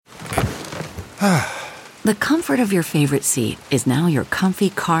The comfort of your favorite seat is now your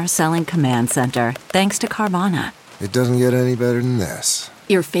comfy car-selling command center, thanks to Carvana. It doesn't get any better than this.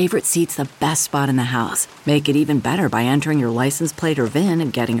 Your favorite seat's the best spot in the house. Make it even better by entering your license plate or VIN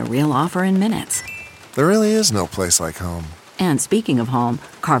and getting a real offer in minutes. There really is no place like home. And speaking of home,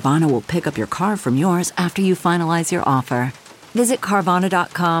 Carvana will pick up your car from yours after you finalize your offer. Visit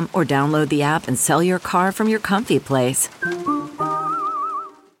Carvana.com or download the app and sell your car from your comfy place.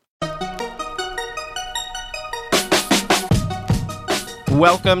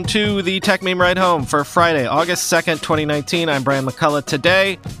 Welcome to the Tech Meme Ride Home for Friday, August 2nd, 2019. I'm Brian McCullough.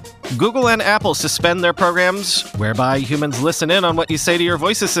 Today, Google and Apple suspend their programs whereby humans listen in on what you say to your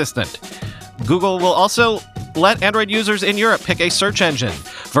voice assistant. Google will also let Android users in Europe pick a search engine.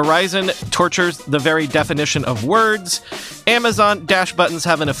 Verizon tortures the very definition of words. Amazon dash buttons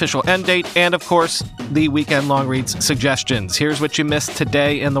have an official end date. And, of course, the weekend long reads suggestions. Here's what you missed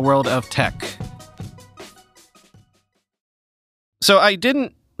today in the world of tech. So I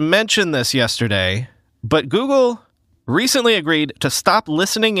didn't mention this yesterday, but Google recently agreed to stop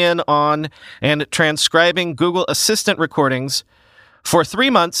listening in on and transcribing Google Assistant recordings for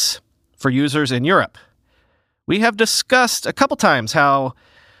 3 months for users in Europe. We have discussed a couple times how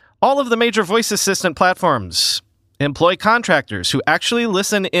all of the major voice assistant platforms employ contractors who actually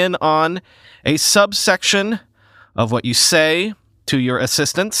listen in on a subsection of what you say to your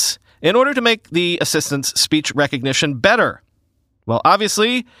assistants in order to make the assistant's speech recognition better. Well,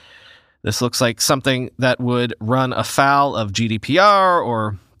 obviously, this looks like something that would run afoul of GDPR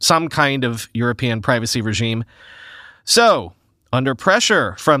or some kind of European privacy regime. So, under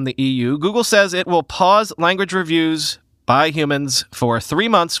pressure from the EU, Google says it will pause language reviews by humans for 3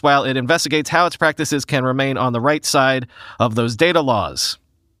 months while it investigates how its practices can remain on the right side of those data laws.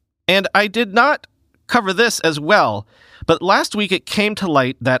 And I did not cover this as well, but last week it came to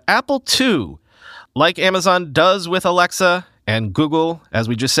light that Apple too, like Amazon does with Alexa, and Google, as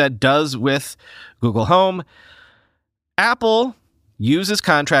we just said, does with Google Home, Apple uses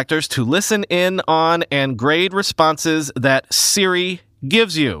contractors to listen in on and grade responses that Siri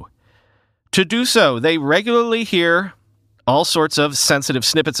gives you. To do so, they regularly hear all sorts of sensitive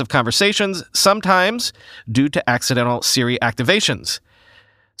snippets of conversations, sometimes due to accidental Siri activations.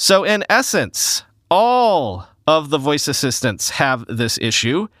 So in essence, all of the voice assistants have this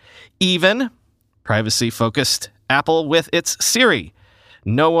issue, even privacy-focused Apple with its Siri.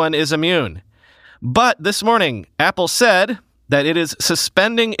 No one is immune. But this morning, Apple said that it is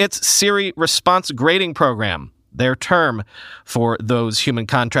suspending its Siri response grading program, their term for those human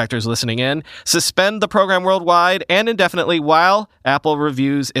contractors listening in, suspend the program worldwide and indefinitely while Apple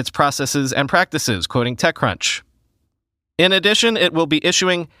reviews its processes and practices, quoting TechCrunch. In addition, it will be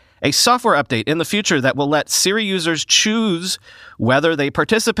issuing a software update in the future that will let Siri users choose whether they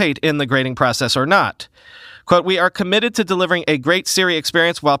participate in the grading process or not. Quote, "We are committed to delivering a great Siri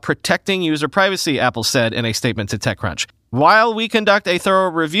experience while protecting user privacy," Apple said in a statement to TechCrunch. "While we conduct a thorough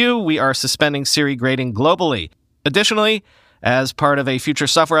review, we are suspending Siri grading globally. Additionally, as part of a future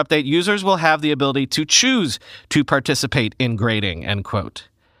software update, users will have the ability to choose to participate in grading," end quote.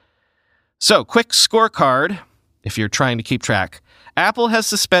 So, quick scorecard, if you're trying to keep track. Apple has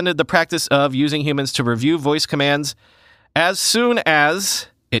suspended the practice of using humans to review voice commands as soon as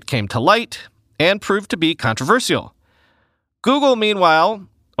it came to light and proved to be controversial. Google, meanwhile,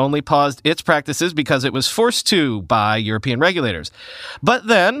 only paused its practices because it was forced to by European regulators. But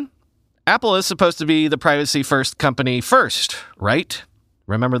then, Apple is supposed to be the privacy-first company first, right?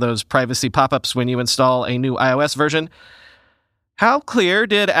 Remember those privacy pop-ups when you install a new iOS version? How clear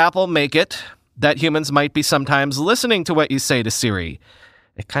did Apple make it that humans might be sometimes listening to what you say to Siri?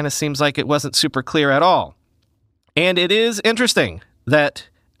 It kind of seems like it wasn't super clear at all. And it is interesting that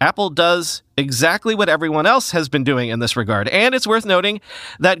Apple does exactly what everyone else has been doing in this regard. And it's worth noting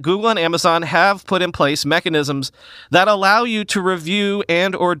that Google and Amazon have put in place mechanisms that allow you to review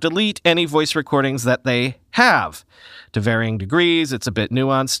and or delete any voice recordings that they have. To varying degrees, it's a bit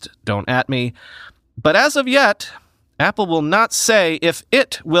nuanced, don't at me. But as of yet, Apple will not say if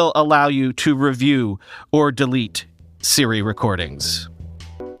it will allow you to review or delete Siri recordings.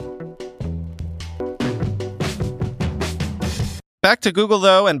 Back to Google,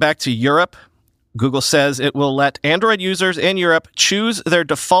 though, and back to Europe. Google says it will let Android users in Europe choose their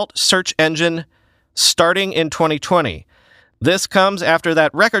default search engine starting in 2020. This comes after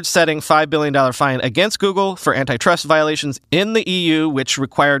that record-setting $5 billion fine against Google for antitrust violations in the EU, which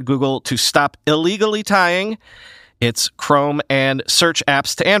required Google to stop illegally tying its Chrome and search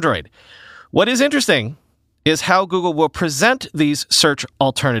apps to Android. What is interesting is how Google will present these search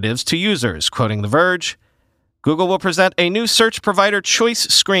alternatives to users. Quoting The Verge, Google will present a new search provider choice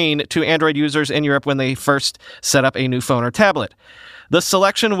screen to Android users in Europe when they first set up a new phone or tablet. The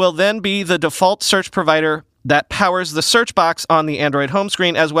selection will then be the default search provider that powers the search box on the Android home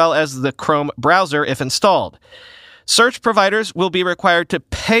screen as well as the Chrome browser if installed. Search providers will be required to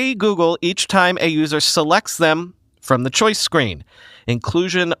pay Google each time a user selects them from the choice screen.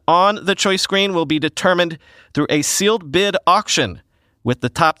 Inclusion on the choice screen will be determined through a sealed bid auction, with the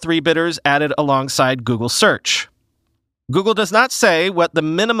top 3 bidders added alongside Google Search. Google does not say what the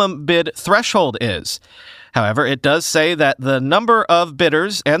minimum bid threshold is. However, it does say that the number of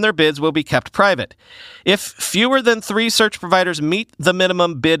bidders and their bids will be kept private. If fewer than 3 search providers meet the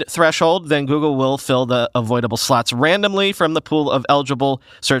minimum bid threshold, then Google will fill the avoidable slots randomly from the pool of eligible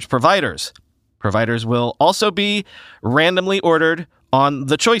search providers. Providers will also be randomly ordered on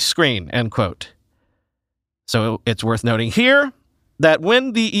the choice screen, end quote. So it's worth noting here that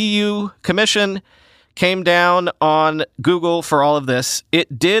when the EU Commission came down on Google for all of this,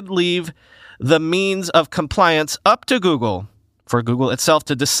 it did leave the means of compliance up to Google for Google itself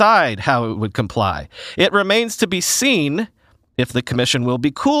to decide how it would comply. It remains to be seen if the Commission will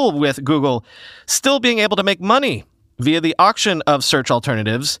be cool with Google still being able to make money via the auction of search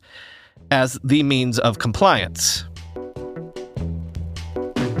alternatives as the means of compliance.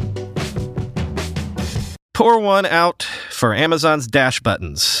 Pour one out for Amazon's dash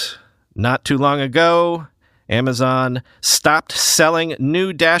buttons. Not too long ago, Amazon stopped selling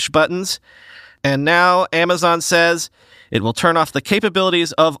new dash buttons, and now Amazon says it will turn off the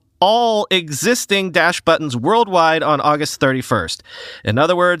capabilities of all existing dash buttons worldwide on August 31st. In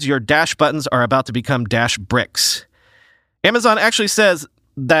other words, your dash buttons are about to become dash bricks. Amazon actually says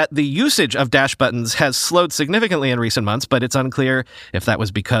that the usage of dash buttons has slowed significantly in recent months, but it's unclear if that was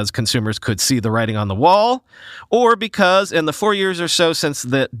because consumers could see the writing on the wall, or because in the 4 years or so since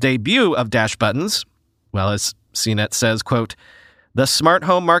the debut of dash buttons, well, as CNET says, quote, the smart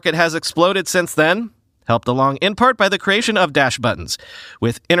home market has exploded since then, helped along in part by the creation of dash buttons,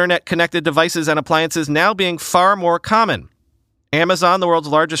 with internet-connected devices and appliances now being far more common. Amazon, the world's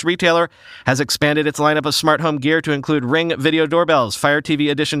largest retailer, has expanded its lineup of smart home gear to include Ring video doorbells, Fire TV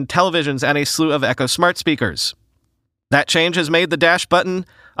Edition televisions, and a slew of Echo smart speakers. That change has made the dash button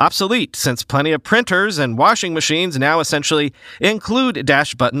obsolete, since plenty of printers and washing machines now essentially include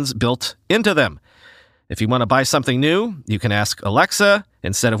dash buttons built into them. If you want to buy something new, you can ask Alexa,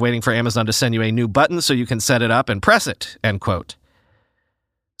 instead of waiting for Amazon to send you a new button so you can set it up and press it, end quote.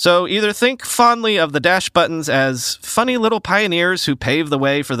 So either think fondly of the dash buttons as funny little pioneers who paved the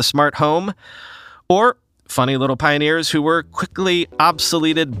way for the smart home, or funny little pioneers who were quickly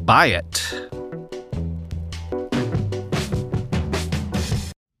obsoleted by it.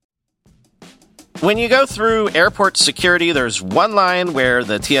 When you go through airport security, there's one line where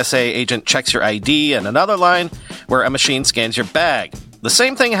the TSA agent checks your ID and another line where a machine scans your bag. The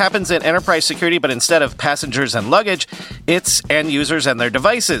same thing happens in enterprise security, but instead of passengers and luggage, it's end users and their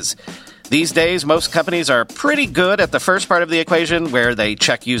devices. These days, most companies are pretty good at the first part of the equation where they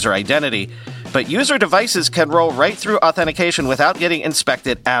check user identity, but user devices can roll right through authentication without getting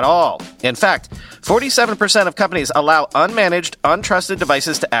inspected at all. In fact, 47% of companies allow unmanaged, untrusted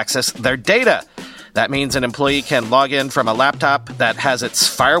devices to access their data. That means an employee can log in from a laptop that has its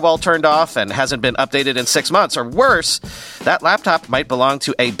firewall turned off and hasn't been updated in 6 months, or worse, that laptop might belong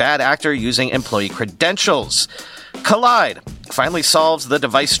to a bad actor using employee credentials. Collide finally solves the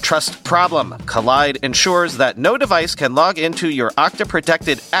device trust problem. Collide ensures that no device can log into your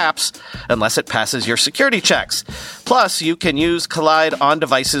Okta-protected apps unless it passes your security checks. Plus, you can use Collide on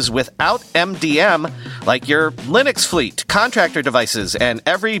devices without MDM, like your Linux fleet, contractor devices, and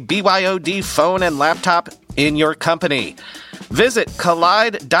every BYOD phone and laptop in your company. Visit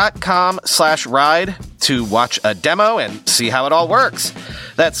collide.com/ride to watch a demo and see how it all works.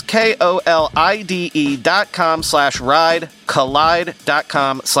 That's KOLIDE.com/ride,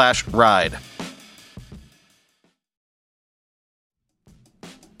 collide.com/ride.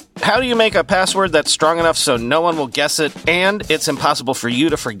 How do you make a password that's strong enough so no one will guess it, and it's impossible for you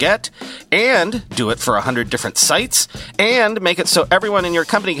to forget, and do it for 100 different sites, and make it so everyone in your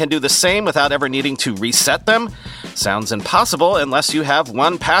company can do the same without ever needing to reset them? Sounds impossible unless you have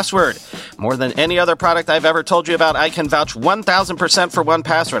 1Password. More than any other product I've ever told you about, I can vouch 1,000% for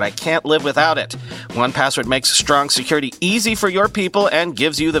 1Password. I can't live without it. 1Password makes strong security easy for your people and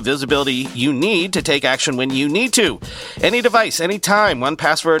gives you the visibility you need to take action when you need to. Any device, anytime,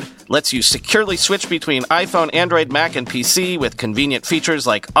 1Password lets you securely switch between iPhone, Android, Mac, and PC with convenient features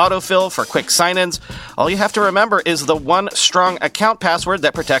like autofill for quick sign-ins. All you have to remember is the one strong account password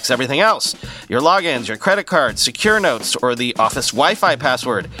that protects everything else. Your logins, your credit cards, secure notes, or the Office Wi-Fi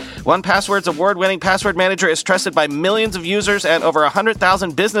password. 1Password's award-winning password manager is trusted by millions of users and over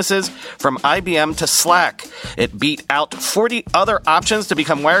 100,000 businesses from IBM to Slack. It beat out 40 other options to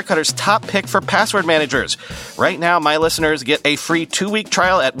become Wirecutter's top pick for password managers. Right now, my listeners get a free 2-week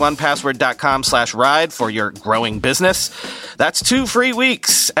trial at onepassword.com/ride for your growing business. That's 2 free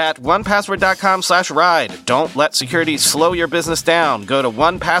weeks at onepassword.com/ride. Don't let security slow your business down. Go to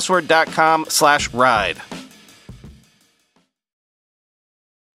onepassword.com/ride.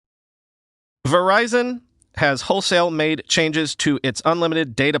 Verizon has wholesale made changes to its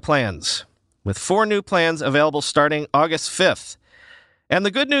unlimited data plans, with 4 new plans available starting August 5th. And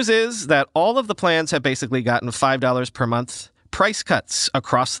the good news is that all of the plans have basically gotten $5 per month price cuts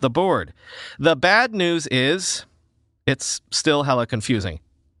across the board. The bad news is it's still hella confusing.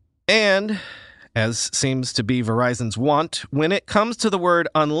 And, as seems to be Verizon's wont, when it comes to the word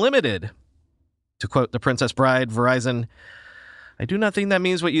unlimited, to quote the Princess Bride, Verizon, "I do not think that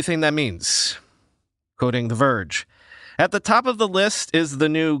means what you think that means." Quoting The Verge. At the top of the list is the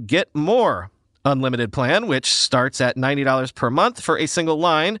new Get More unlimited plan, which starts at $90 per month for a single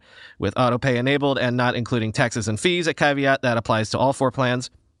line, with autopay enabled and not including taxes and fees, a caveat that applies to all 4 plans.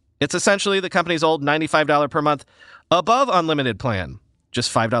 It's essentially the company's old $95 per month above unlimited plan,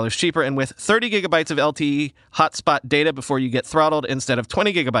 just $5 cheaper and with 30 gigabytes of LTE hotspot data before you get throttled instead of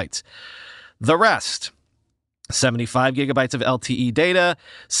 20 gigabytes. The rest, 75 gigabytes of LTE data,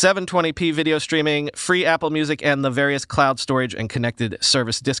 720p video streaming, free Apple Music, and the various cloud storage and connected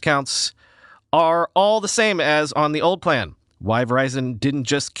service discounts, are all the same as on the old plan. Why Verizon didn't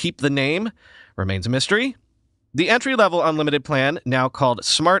just keep the name remains a mystery. The entry-level unlimited plan, now called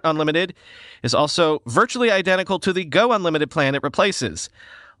Smart Unlimited, is also virtually identical to the Go Unlimited plan it replaces.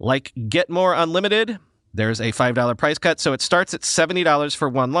 Like Get More Unlimited, there's a $5 price cut, so it starts at $70 for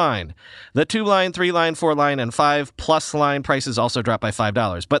 1 line. The 2-line, 3-line, 4-line, and 5+ line prices also drop by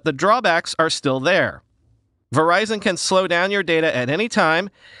 $5, but the drawbacks are still there. Verizon can slow down your data at any time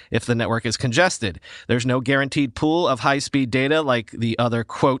if the network is congested. There's no guaranteed pool of high-speed data like the other,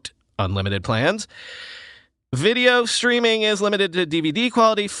 quote, unlimited plans. Video streaming is limited to DVD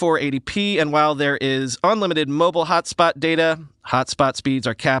quality 480p, and while there is unlimited mobile hotspot data, hotspot speeds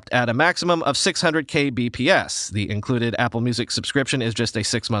are capped at a maximum of 600 kbps. The included Apple Music subscription is just a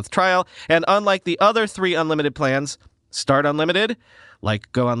 6-month trial, and unlike the other 3 unlimited plans, Start Unlimited,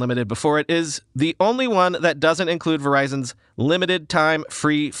 like Go Unlimited before it, is the only one that doesn't include Verizon's limited time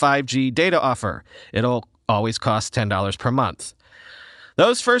free 5G data offer. It'll always cost $10 per month.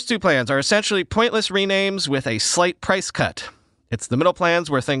 Those first 2 plans are essentially pointless renames with a slight price cut. It's the middle plans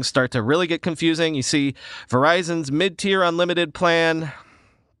where things start to really get confusing. You see Verizon's mid-tier unlimited plan,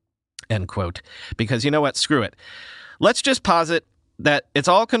 end quote, because you know what? Screw it. Let's just posit that it's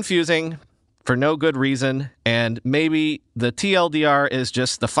all confusing for no good reason, and maybe the TLDR is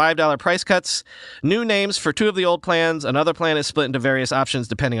just the $5 price cuts, new names for 2 of the old plans, another plan is split into various options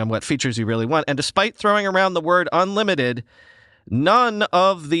depending on what features you really want, and despite throwing around the word unlimited, none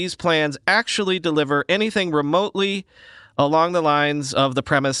of these plans actually deliver anything remotely along the lines of the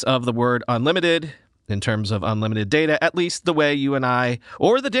premise of the word unlimited in terms of unlimited data, at least the way you and I,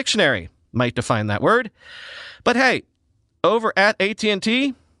 or the dictionary, might define that word. But hey, over at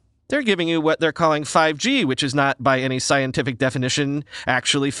AT&T, they're giving you what they're calling 5G, which is not, by any scientific definition,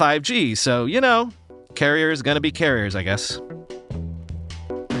 actually 5G. So, you know, carriers gonna be carriers, I guess.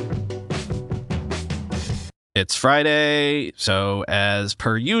 It's Friday, so as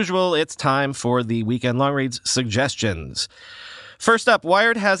per usual, it's time for the Weekend Long Reads suggestions. First up,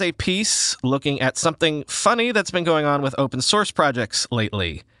 Wired has a piece looking at something funny that's been going on with open source projects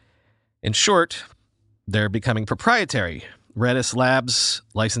lately. In short, they're becoming proprietary. Redis Labs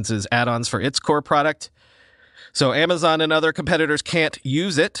licenses add-ons for its core product, so Amazon and other competitors can't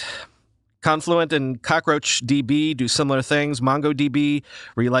use it. Confluent and CockroachDB do similar things. MongoDB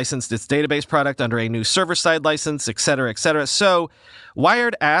relicensed its database product under a new server-side license, etc., etc. So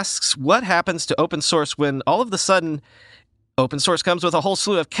Wired asks, what happens to open source when all of a sudden open source comes with a whole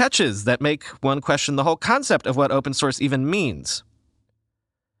slew of catches that make one question the whole concept of what open source even means?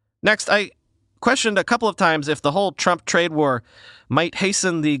 Next, I questioned a couple of times if the whole Trump trade war might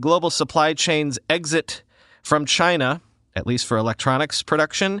hasten the global supply chain's exit from China, at least for electronics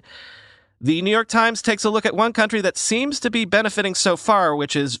production. The New York Times takes a look at one country that seems to be benefiting so far,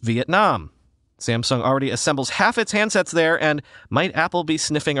 which is Vietnam. Samsung already assembles half its handsets there, and might Apple be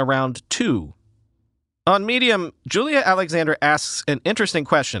sniffing around too? On Medium, Julia Alexander asks an interesting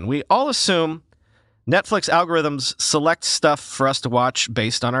question. We all assume Netflix algorithms select stuff for us to watch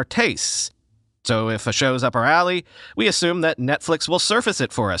based on our tastes. So if a show's up our alley, we assume that Netflix will surface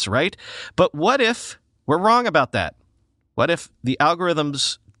it for us, right? But what if we're wrong about that? What if the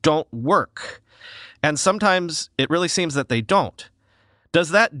algorithms don't work? And sometimes it really seems that they don't. Does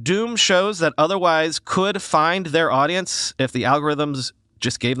that doom shows that otherwise could find their audience if the algorithms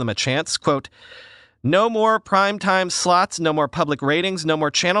just gave them a chance? Quote, no more primetime slots, no more public ratings, no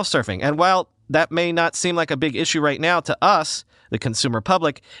more channel surfing. And while that may not seem like a big issue right now to us, the consumer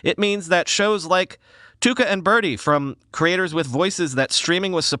public, it means that shows like Tuca and Birdie from creators with voices that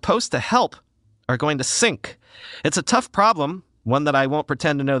streaming was supposed to help are going to sink. It's a tough problem, one that I won't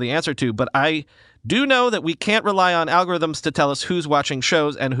pretend to know the answer to, but I do know that we can't rely on algorithms to tell us who's watching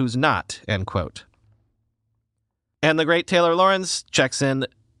shows and who's not, end quote. And the great Taylor Lorenz checks in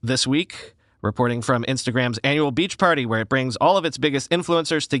this week, reporting from Instagram's annual beach party, where it brings all of its biggest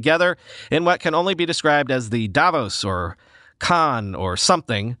influencers together in what can only be described as the Davos or Cannes or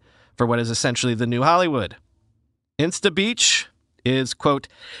something for what is essentially the new Hollywood. Insta Beach is, quote,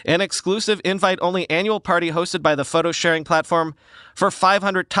 an exclusive invite-only annual party hosted by the photo-sharing platform for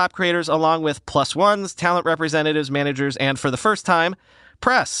 500 top creators along with plus ones, talent representatives, managers, and for the first time,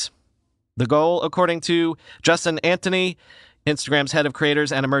 press. The goal, according to Justin Antony, Instagram's head of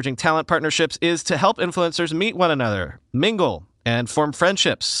creators and emerging talent partnerships, is to help influencers meet one another, mingle, and form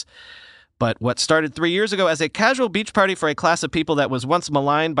friendships. But what started 3 years ago as a casual beach party for a class of people that was once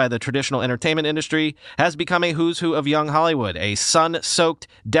maligned by the traditional entertainment industry has become a who's who of young Hollywood, a sun-soaked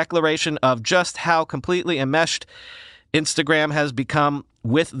declaration of just how completely enmeshed Instagram has become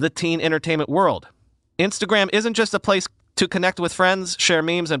with the teen entertainment world. Instagram isn't just a place to connect with friends, share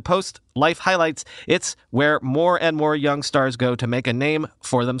memes, and post life highlights. It's where more and more young stars go to make a name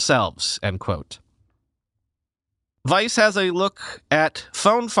for themselves, end quote. Vice has a look at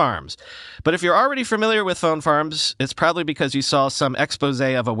phone farms. But if you're already familiar with phone farms, it's probably because you saw some expose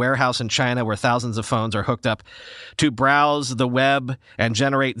of a warehouse in China where thousands of phones are hooked up to browse the web and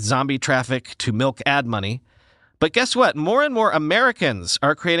generate zombie traffic to milk ad money. But guess what? More and more Americans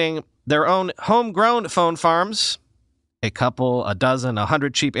are creating their own homegrown phone farms. A couple, a dozen,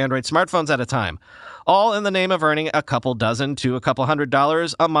 100 cheap Android smartphones at a time, all in the name of earning a couple dozen to a couple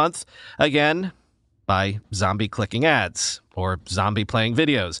 $100 a month, again, by zombie clicking ads or zombie playing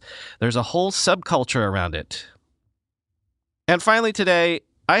videos. There's a whole subculture around it. And finally today,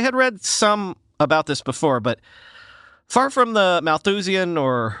 I had read some about this before, but far from the Malthusian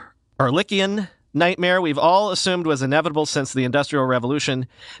or Ehrlichian nightmare we've all assumed was inevitable since the Industrial Revolution,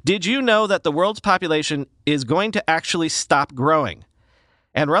 did you know that the world's population is going to actually stop growing?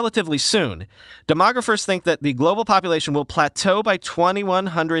 And relatively soon. Demographers think that the global population will plateau by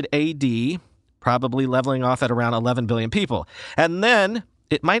 2100 AD, probably leveling off at around 11 billion people. And then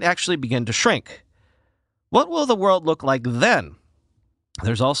it might actually begin to shrink. What will the world look like then?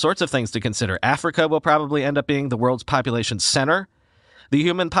 There's all sorts of things to consider. Africa will probably end up being the world's population center. The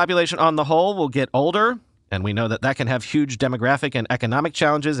human population on the whole will get older, and we know that that can have huge demographic and economic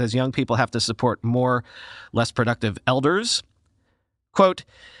challenges as young people have to support more, less productive elders. Quote,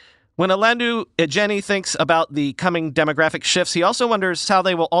 when Alandu Ejeni thinks about the coming demographic shifts, he also wonders how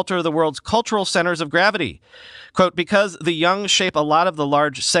they will alter the world's cultural centers of gravity. Quote, because the young shape a lot of the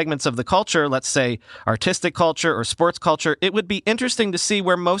large segments of the culture, let's say artistic culture or sports culture, it would be interesting to see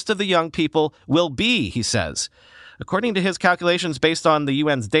where most of the young people will be, he says. According to his calculations based on the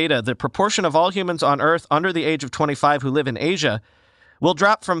UN's data, the proportion of all humans on Earth under the age of 25 who live in Asia will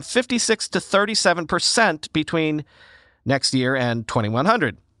drop from 56 to 37% between next year and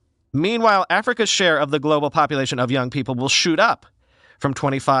 2100. Meanwhile, Africa's share of the global population of young people will shoot up from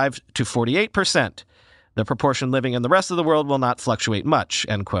 25 to 48%. The proportion living in the rest of the world will not fluctuate much,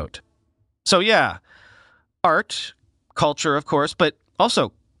 end quote. So yeah, art, culture, of course, but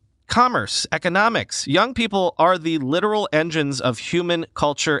also commerce, economics. Young people are the literal engines of human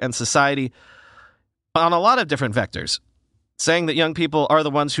culture and society on a lot of different vectors. Saying that young people are the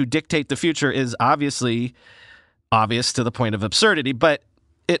ones who dictate the future is obviously obvious to the point of absurdity, but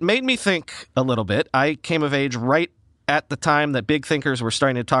it made me think a little bit. I came of age right at the time that big thinkers were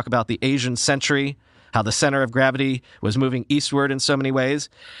starting to talk about the Asian century, how the center of gravity was moving eastward in so many ways.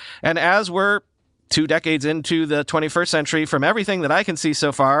 And as we're 2 decades into the 21st century, from everything that I can see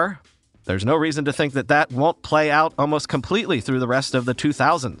so far, there's no reason to think that that won't play out almost completely through the rest of the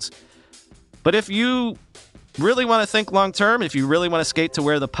 2000s. But if you really want to think long term, if you really want to skate to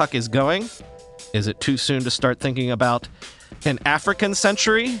where the puck is going, is it too soon to start thinking about an African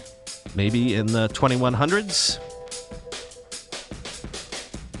century? Maybe in the 2100s?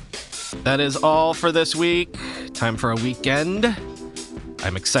 That is all for this week. Time for a weekend.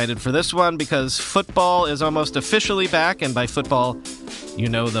 I'm excited for this one because football is almost officially back, and by football, you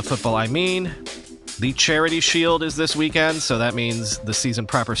know the football I mean. The Charity Shield is this weekend, so that means the season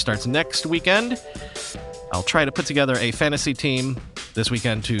proper starts next weekend. I'll try to put together a fantasy team this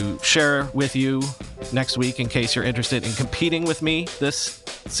weekend to share with you next week in case you're interested in competing with me this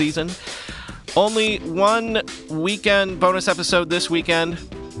season. Only one weekend bonus episode this weekend,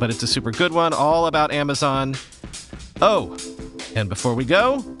 but it's a super good one, all about Amazon. Oh, and before we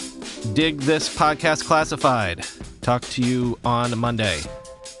go, dig this podcast classified. Talk to you on Monday.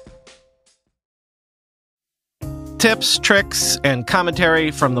 Tips, tricks, and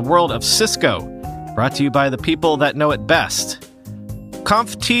commentary from the world of Cisco, brought to you by the people that know it best.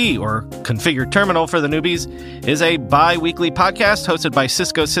 ConfT, or Configure Terminal for the newbies, is a bi-weekly podcast hosted by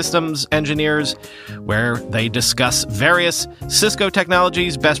Cisco systems engineers where they discuss various Cisco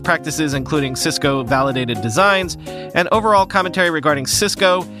technologies, best practices including Cisco validated designs, and overall commentary regarding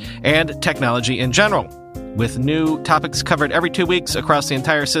Cisco and technology in general. With new topics covered every 2 weeks across the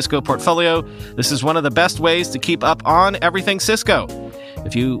entire Cisco portfolio, this is one of the best ways to keep up on everything Cisco.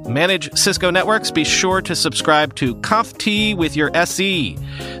 If you manage Cisco networks, be sure to subscribe to ConfT with your SE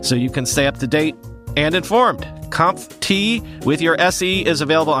so you can stay up to date and informed. ConfT with your SE is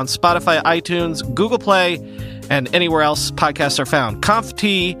available on Spotify, iTunes, Google Play, and anywhere else podcasts are found.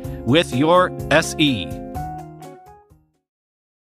 ConfT with your SE.